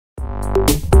The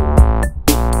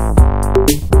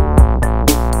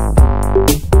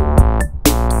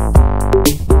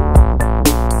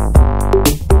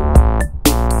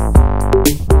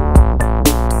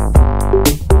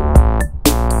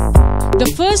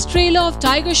first trailer of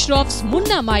Tiger Shroff's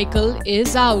Munna Michael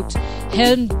is out.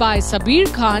 Helmed by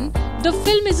Sabir Khan, the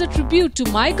film is a tribute to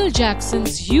Michael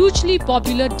Jackson's hugely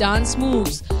popular dance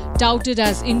moves. Touted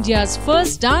as India's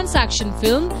first dance action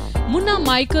film, Munna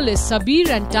Michael is Sabbir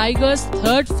and Tiger's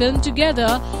third film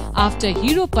together after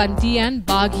Heropanti and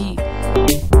Baaghi.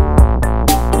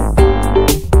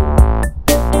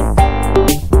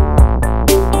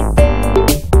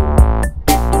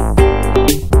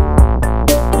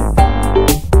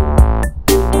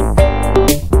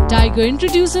 Tiger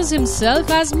introduces himself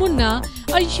as Munna,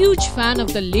 a huge fan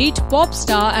of the late pop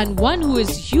star and one who is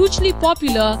hugely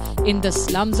popular in the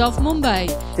slums of Mumbai.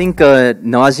 I think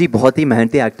नवाजी बहुत ही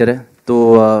मेहनती actor है, तो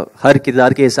हर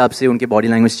किरदार के हिसाब से उनके बॉडी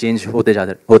लैंग्वेज चेंज होते जा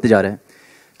रहे हैं.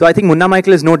 तो I think Munna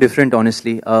Michael is no different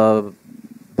honestly.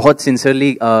 बहुत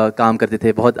सिंसियरली काम करते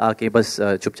थे, बहुत आके बस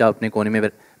चुपचाप अपने कोने में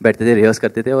बैठते थे, रिहर्स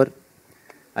करते थे, और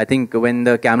I think when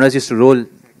the cameras used to role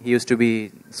he used to be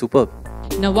superb.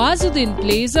 Nawazuddin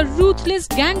plays a ruthless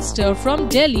gangster from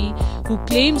Delhi who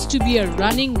claims to be a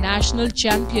running national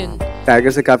champion.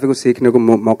 Tiger से काफी कुछ सीखने को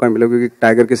मौका मिला, क्योंकि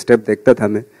टाइगर के स्टेप देखता था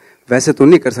मैं. वैसे तो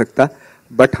नहीं कर सकता,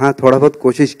 बट हाँ थोड़ा बहुत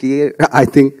कोशिश की है. आई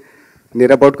थिंक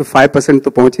नियर अबाउट को 5% तो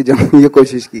पहुंच ही जाऊँ, ये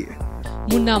कोशिश की है.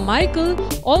 Munna Michael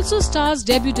also stars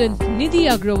debutant Nidhi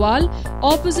Agrawal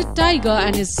opposite Tiger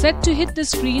and is set to hit the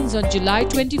screens on July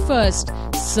 21st.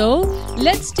 So,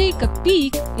 let's take a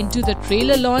peek into the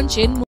trailer launch in